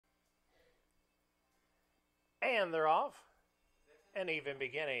And they're off. An even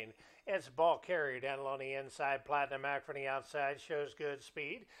beginning. It's ball carried down along the inside. Platinum Mac from the outside shows good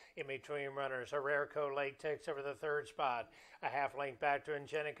speed. In between runners, Arerico Lake takes over the third spot. A half length back to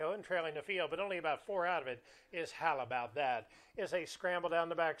Ingenico and trailing the field, but only about 4 out of it is How About That. Is a scramble down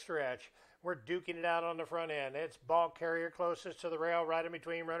the back stretch. We're duking it out on the front end. It's ball carrier closest to the rail, right in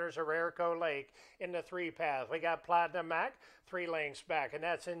between runners, Arerico Lake in the 3 path. We got Platinum Mac 3 lengths back, and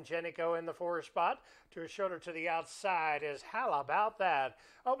that's Ingenico in the 4 spot. To a shoulder to the outside is How About That.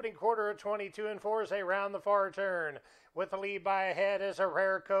 Opening quarter of 22 and 4 as they round the far turn. With the lead by a head is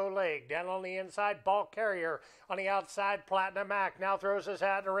Arerico Lake. Down on the inside, ball carrier. On the outside, Platinum Mac now throws his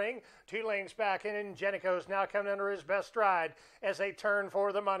hat in the ring. 2 lengths back, and Ingenico's now coming under his best stride as they turn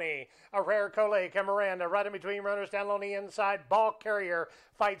for the money. Arerico Lake and Miranda right in between runners down on the inside. Ball carrier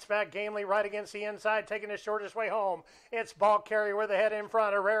fights back gamely right against the inside, taking the shortest way home. It's ball carrier with the head in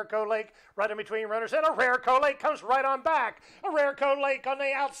front. Arerico Lake right in between runners, and Arerico Lake comes right on back. Arerico Lake on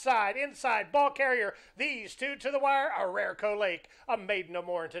the outside, inside, ball carrier. These two to the wire. Arerico Lake, a maiden no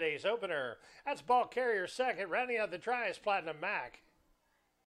more in today's opener. That's ball carrier second. Rounding out the try is Platinum Mac.